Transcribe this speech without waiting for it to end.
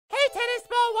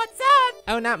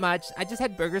Oh, not much. I just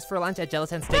had burgers for lunch at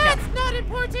Jealous and Steakhouse. That's not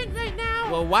important right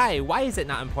now. Well, why? Why is it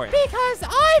not important? Because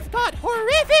I've got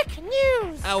horrific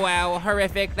news. Oh, wow.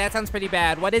 Horrific. That sounds pretty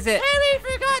bad. What is it?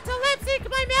 Cary forgot to lip sync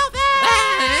my mouth.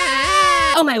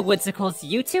 Oh my woodsicles,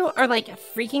 you two are like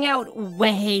freaking out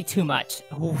way too much.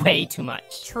 Way too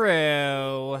much.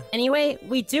 True. Anyway,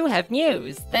 we do have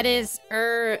news. That is,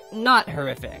 not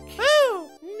horrific. Ooh,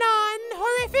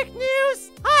 non-horrific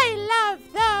news? I love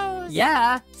those.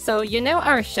 Yeah, so you know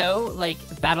our show, like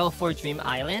Battle for Dream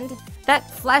Island? That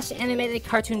Flash animated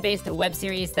cartoon-based web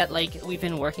series that like we've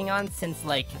been working on since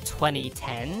like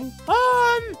 2010?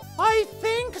 I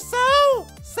think so.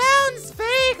 Sounds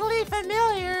vaguely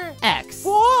familiar. X.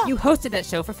 What? You hosted that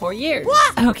show for 4 years.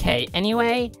 What? Okay,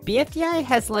 anyway, BFDI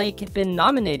has like been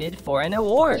nominated for an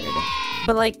award.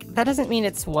 But like, that doesn't mean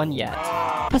it's won yet.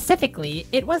 Specifically,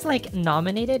 it was like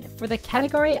nominated for the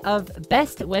category of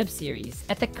Best Web Series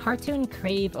at the Cartoon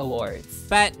Crave Awards.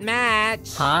 But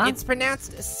Match, Huh? it's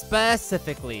pronounced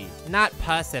specifically, not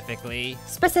pacifically.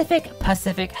 Specific,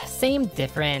 Pacific, same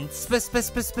difference.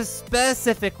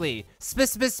 Specifically.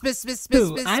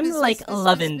 Ooh, I'm like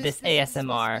loving this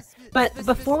ASMR. But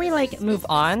before we like move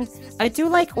on, I do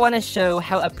like want to show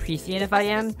how appreciative I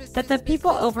am that the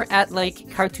people over at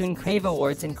like Cartoon Crave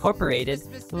Awards Incorporated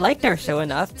liked our show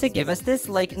enough to give us this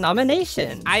like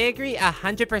nomination. I agree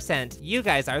 100%. You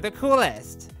guys are the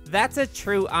coolest. That's a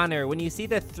true honor when you see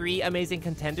the 3 amazing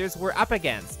contenders we're up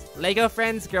against. Lego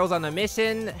Friends, Girls on a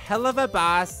Mission, Hell of a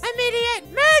Boss, Immediate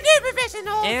murder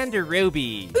professional. and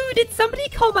Ruby. Ooh, did somebody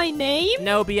call my name?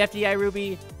 No, BFDI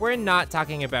Ruby, we're not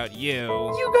talking about you.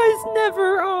 You guys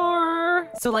never are.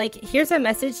 So like, here's a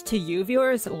message to you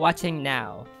viewers watching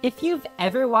now. If you've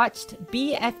ever watched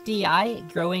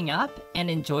BFDI growing up and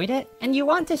enjoyed it, and you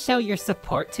want to show your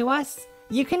support to us,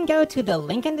 you can go to the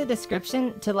link in the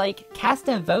description to like cast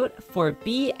a vote for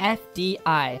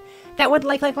BFDI. That would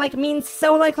mean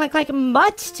so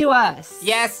much to us.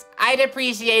 Yes, I'd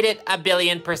appreciate it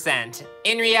 1,000,000,000%.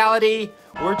 In reality,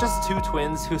 we're just 2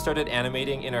 twins who started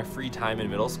animating in our free time in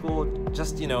middle school,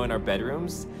 just, you know, in our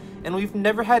bedrooms. And we've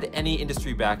never had any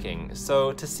industry backing,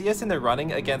 so to see us in the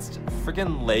running against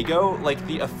friggin' Lego, like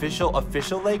the official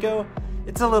Lego,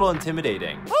 it's a little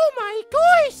intimidating. Oh my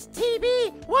gosh,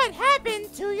 TB! What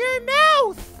happened to your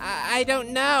mouth? I don't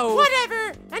know.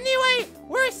 Whatever. Anyway,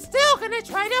 we're still gonna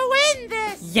try to win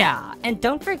this. Yeah, and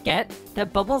don't forget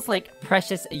that Bubbles' like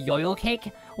precious yoyo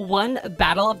cake won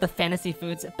Battle of the Fantasy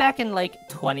Foods back in like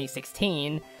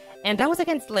 2016. And that was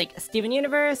against like Steven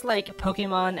Universe, like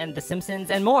Pokemon and The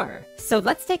Simpsons and more. So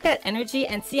let's take that energy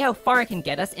and see how far it can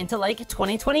get us into like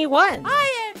 2021.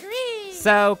 I agree.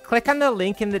 So, click on the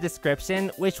link in the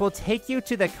description, which will take you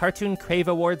to the Cartoon Crave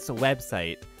Awards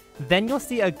website. Then you'll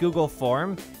see a Google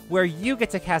form where you get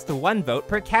to cast 1 vote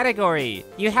per category.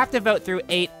 You have to vote through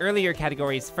 8 earlier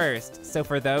categories first, so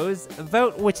for those,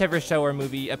 vote whichever show or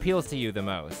movie appeals to you the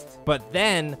most. But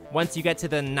then, once you get to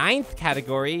the 9th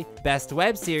category, Best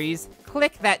Web Series,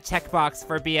 click that checkbox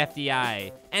for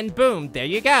BFDI, and boom, there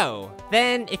you go.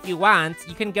 Then, if you want,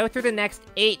 you can go through the next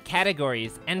 8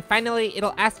 categories, and finally,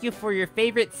 it'll ask you for your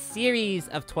favorite series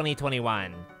of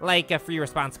 2021, like a free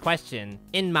response question.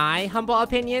 In my humble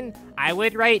opinion, I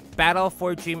would write Battle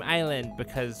for Dream Island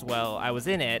because, well, I was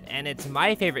in it, and it's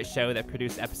my favorite show that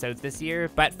produced episodes this year,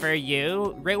 but for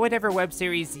you, rate whatever web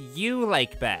series you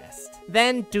like best.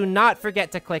 Then, do not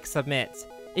forget to click submit.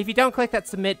 If you don't click that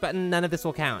submit button, none of this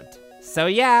will count. So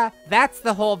yeah, that's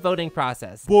the whole voting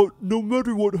process. But no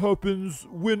matter what happens,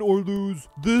 win or lose,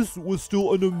 this was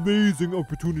still an amazing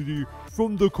opportunity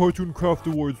from the Cartoon Craft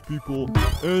Awards people,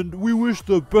 and we wish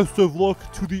the best of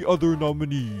luck to the other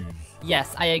nominees.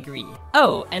 Yes, I agree.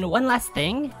 Oh, and one last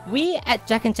thing. We at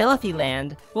Jack and Jellyfy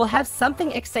Land will have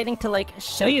something exciting to like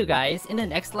show you guys in the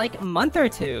next like month or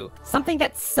 2. Something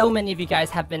that so many of you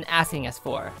guys have been asking us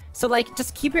for. So like,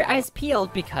 just keep your eyes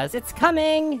peeled because it's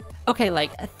coming. Okay,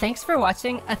 like, thanks for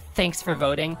watching, thanks for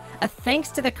voting, thanks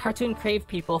to the Cartoon Crave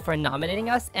people for nominating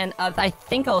us, and I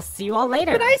think I'll see you all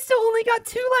later. But I still only got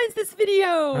 2 lines this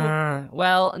video!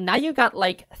 Well, now you got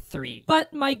like 3.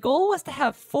 But my goal was to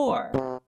have 4.